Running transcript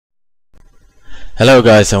Hello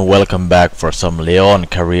guys and welcome back for some Lyon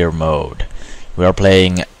career mode. We are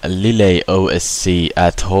playing Lille OSC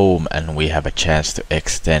at home and we have a chance to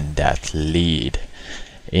extend that lead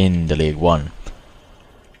in the League 1.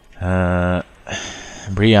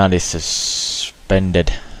 Briand is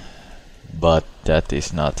suspended, but that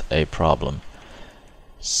is not a problem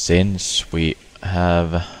since we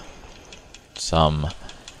have some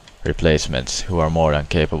replacements who are more than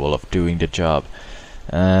capable of doing the job.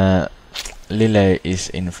 Lille is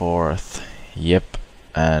in 4th, yep,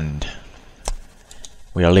 and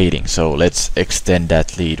we are leading, so let's extend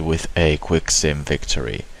that lead with a quick sim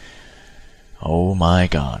victory. Oh my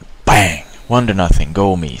god, bang! 1-0,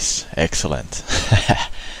 Gomes, excellent.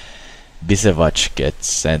 Bisevac gets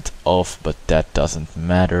sent off, but that doesn't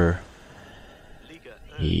matter.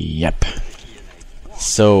 Yep.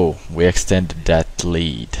 So, we extended that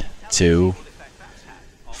lead to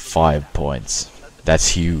 5 points. That's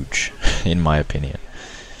huge, in my opinion.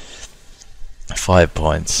 5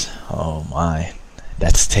 points. Oh my.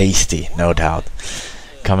 That's tasty, no doubt.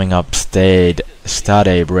 Coming up, Stade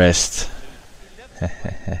Brest.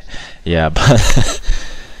 Yeah, but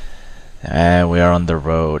we are on the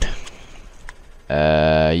road.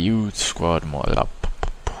 Youth squad more up.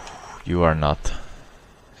 You are not.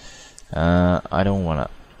 I don't wanna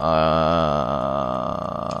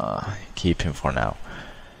keep him for now.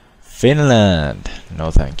 Finland, no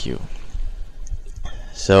thank you.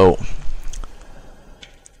 So,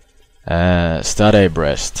 Stade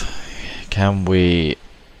Brest. Can we,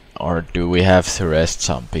 or do we have to rest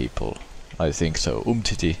some people? I think so.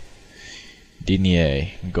 Umtiti,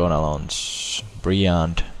 Dinier, Gonalons,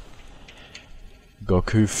 Briand,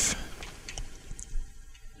 Gokuf,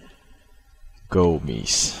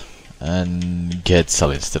 Gomes, and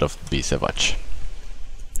Getzal instead of Bisevac.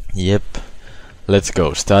 Yep. Let's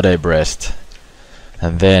go, Stade Brest,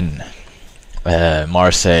 and then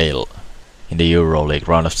Marseille in the EuroLeague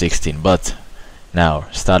round of 16. But now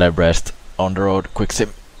Stade Brest on the road, quick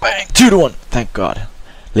sim, bang, 2-1, thank God.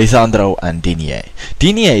 Lisandro and Dinier.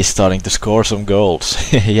 Dinier is starting to score some goals.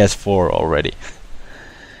 He has 4 already.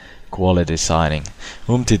 Quality signing.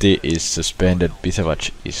 Umtiti is suspended.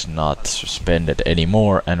 Bisevac is not suspended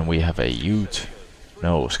anymore, and we have a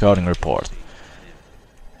scouting report.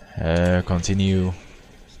 Continue.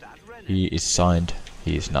 He is signed.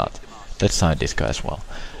 He is not. Let's sign this guy as well.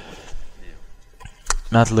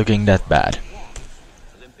 Not looking that bad.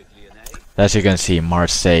 As you can see,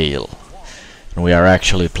 Marseille. And we are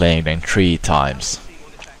actually playing them 3 times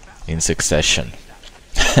in succession.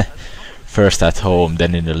 First at home,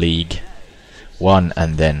 then in the league 1,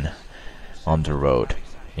 and then on the road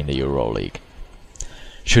in the EuroLeague.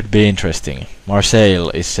 Should be interesting. Marseille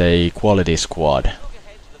is a quality squad.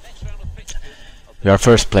 We are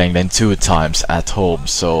first playing them 2 times at home,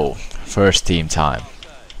 so first team time.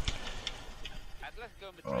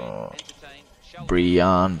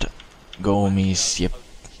 Briand, Gomes, yep.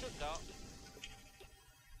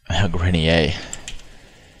 Grenier.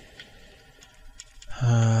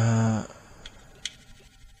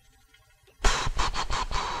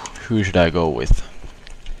 Who should I go with?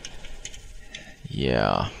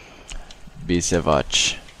 Yeah,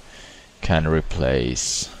 Bisevac can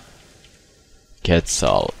replace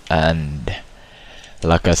Getzal, and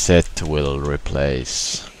Lacazette will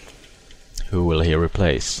replace. Who will he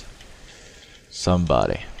replace?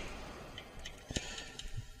 Somebody.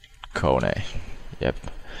 Kone. Yep.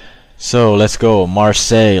 So let's go,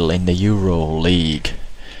 Marseille in the EuroLeague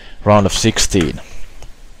round of 16.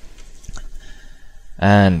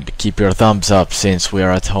 And keep your thumbs up since we are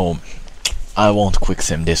at home. I won't quick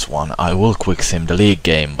sim this one. I will quick sim the league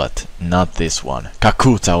game, but not this one.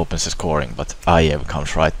 Kakuta opens the scoring, but Ayev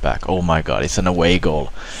comes right back. Oh my god, it's an away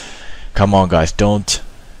goal. Come on guys, don't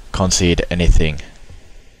concede anything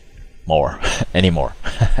more anymore.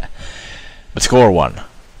 But score one.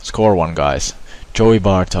 Score one, guys. Joey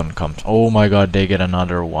Barton comes. Oh my god, they get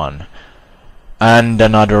another one. And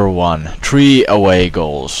another one. 3 away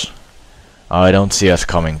goals. I don't see us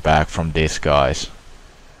coming back from this, guys.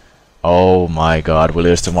 Oh my god, we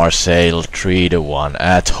lose to Marseille 3-1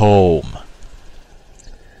 at home.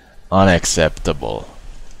 Unacceptable.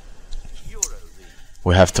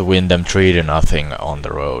 We have to win them 3-0 on the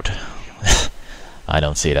road. I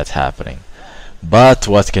don't see that happening. But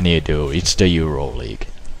what can you do? It's the EuroLeague.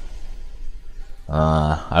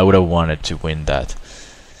 I would have wanted to win that.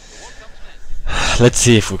 Let's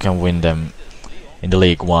see if we can win them in the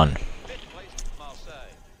League 1.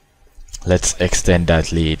 Let's extend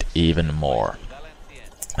that lead even more.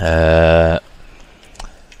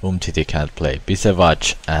 Umtiti can't play.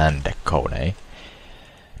 Bisevac and Kone.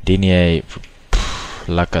 Dinier,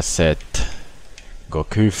 Lacazette,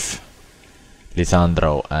 Gokyf,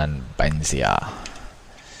 Lisandro and Benzia.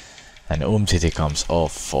 And Umtiti comes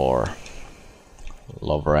off for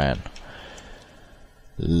Lovren.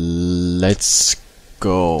 Let's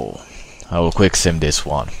go. I will quick sim this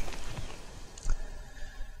one.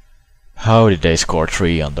 How did they score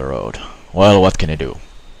 3 on the road? Well, what can you do?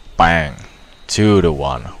 Bang!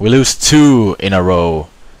 2-1. We lose 2 in a row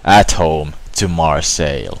at home to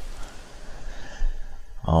Marseille.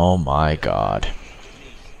 Oh my god.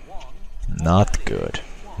 Not good.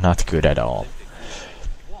 Not good at all.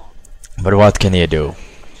 But what can you do?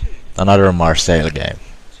 Another Marseille game.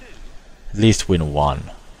 At least win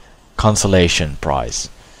 1. Consolation prize.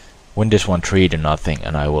 Win this one 3-0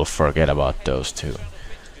 and I will forget about those 2.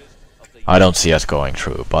 I don't see us going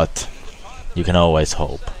through, but you can always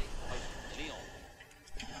hope.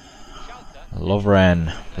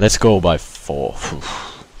 Lovren, let's go by 4.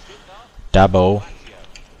 Dabo,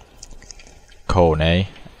 Kone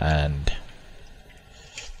and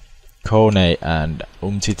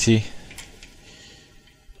Umtiti,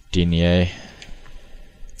 Digne,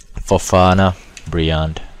 Fofana,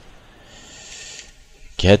 Briand,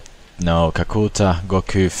 Kakuta,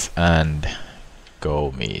 Gokyf and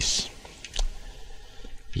Gomes.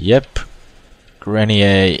 Yep,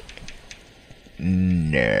 Grenier,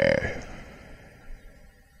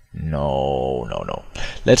 no.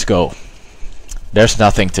 Let's go. There's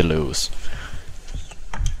nothing to lose.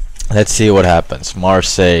 Let's see what happens.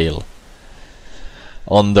 Marseille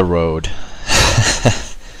on the road.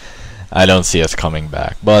 I don't see us coming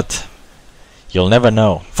back, but you'll never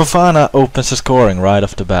know. Fofana opens the scoring right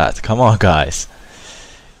off the bat. Come on, guys.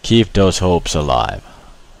 Keep those hopes alive.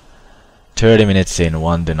 30 minutes in,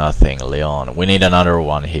 1-0, Lyon. We need another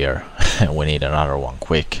one here. We need another one,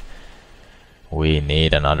 quick. We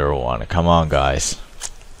need another one. Come on, guys.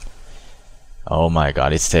 Oh my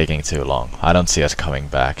god, it's taking too long. I don't see us coming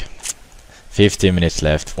back. 15 minutes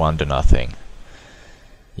left, 1-0.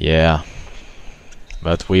 Yeah.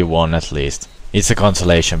 But we won at least. It's a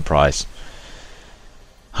consolation prize.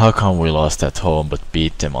 How come we lost at home but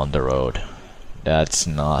beat them on the road? That's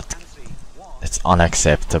not... It's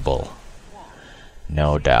unacceptable.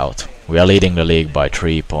 No doubt. We are leading the league by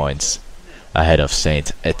 3 points. Ahead of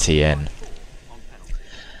Saint Etienne.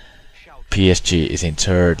 PSG is in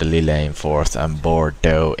 3rd, Lille in 4th and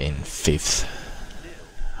Bordeaux in 5th.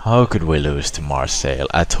 How could we lose to Marseille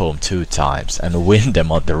at home 2 times and win them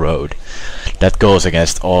on the road? That goes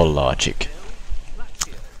against all logic.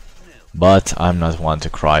 But I'm not one to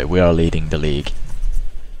cry, we are leading the league.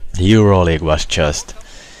 The EuroLeague was just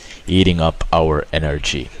eating up our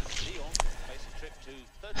energy.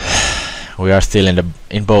 We are still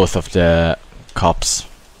in both of the cups,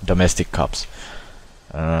 domestic cups.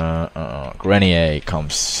 Grenier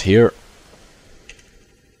comes here.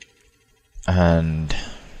 And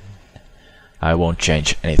I won't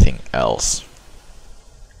change anything else.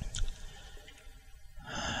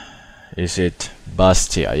 Is it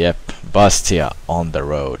Bastia? Yep, Bastia on the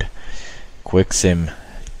road. Quick sim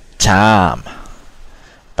time.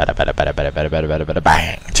 Bang!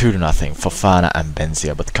 2-0. Fofana and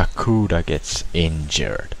Benzia, but Kakuta gets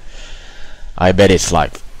injured. I bet it's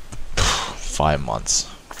like 5 months.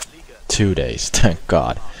 2 days, thank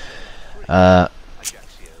god. Yep,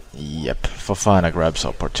 Fofana grabs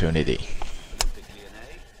opportunity.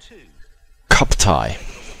 Cup tie.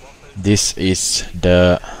 This is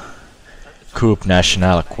the Coupe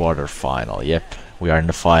Nationale quarter-final. Yep, we are in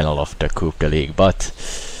the final of the Coupe de Ligue, but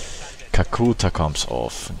Kakuta comes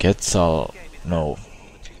off. Getzal, no.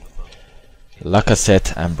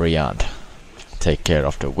 Lacazette and Briand take care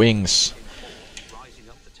of the wings.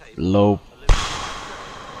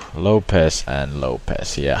 Lopez and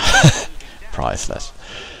Lopez, yeah. Priceless.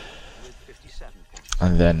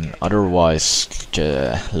 And then otherwise,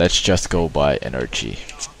 let's just go by energy.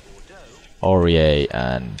 Aurier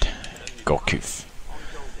and Gokyf.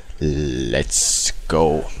 Let's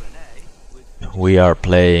go. We are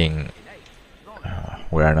playing...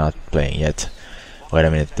 we are not playing yet. Wait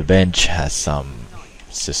a minute, the bench has some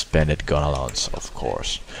suspended gun allowance, of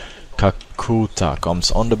course. Kakuta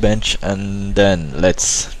comes on the bench, and then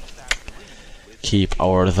let's keep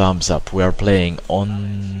our thumbs up. We are playing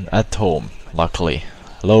at home, luckily.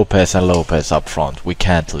 Lopez and Lopez up front, we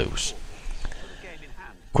can't lose.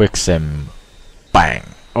 Quick sim, bang!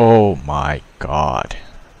 Oh my god.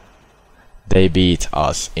 They beat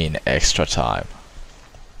us in extra time.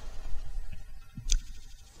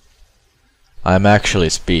 I'm actually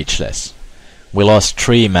speechless. We lost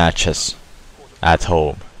 3 matches at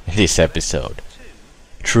home in this episode.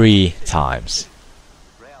 3 times.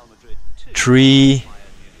 3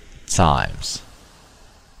 times.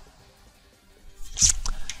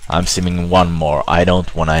 I'm simming one more. I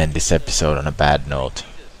don't wanna end this episode on a bad note.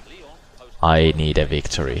 I need a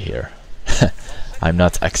victory here. I'm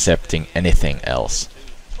not accepting anything else.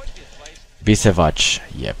 Bisevac,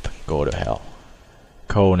 yep, go to hell.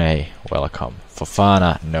 Kone, welcome.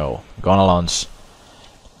 Fofana, no. Gonalons,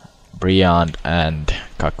 Briand and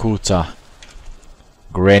Kakuta,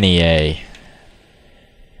 Grenier,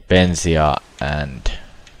 Benzia and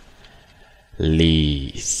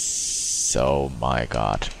Lees. Oh my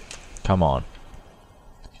god. Come on.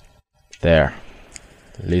 There.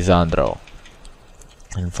 Lisandro.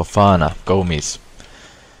 And Fofana. Gomes.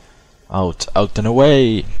 Out and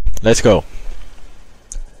away. Let's go.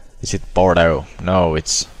 Is it Bordeaux? No,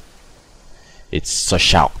 it's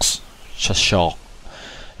Sochaux. Sochaux.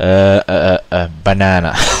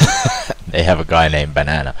 Banana. They have a guy named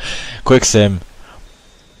Banana. Quick sim.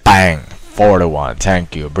 Bang. 4-1.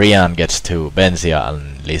 Thank you. Brian gets 2. Benzia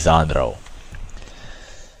and Lisandro.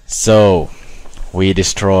 So we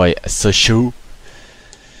destroy Sochaux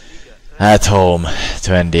at home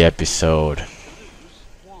to end the episode.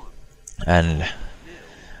 And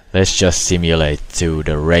let's just simulate to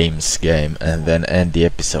the Reims game and then end the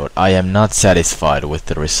episode. I am not satisfied with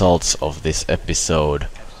the results of this episode,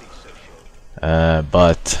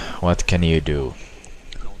 but what can you do?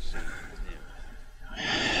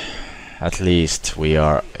 At least we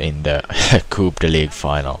are in the Coupe de League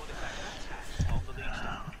final.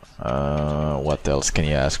 What else can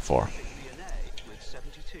you ask for?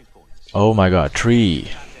 Oh my god, three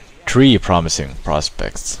promising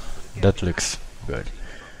prospects. That looks good.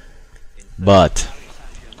 But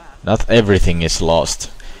not everything is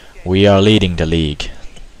lost. We are leading the league.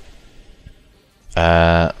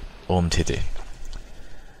 Umtiti.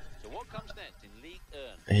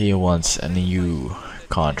 He wants a new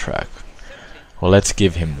contract. Well, let's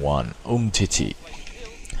give him one. Umtiti.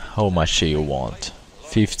 How much do you want?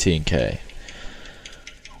 15k.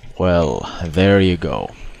 Well, there you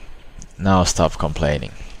go. Now stop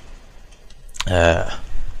complaining.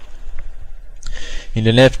 In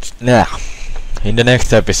the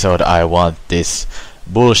next episode I want this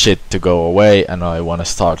bullshit to go away and I want to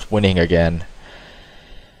start winning again.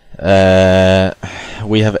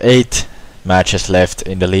 We have 8 matches left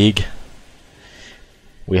in the league.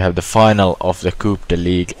 We have the final of the Coupe de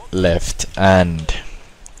League left and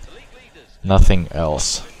nothing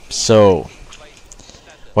else. So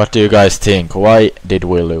what do you guys think? Why did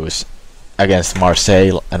we lose against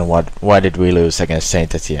Marseille and why did we lose against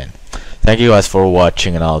Saint-Etienne? Thank you guys for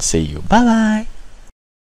watching and I'll see you. Bye bye!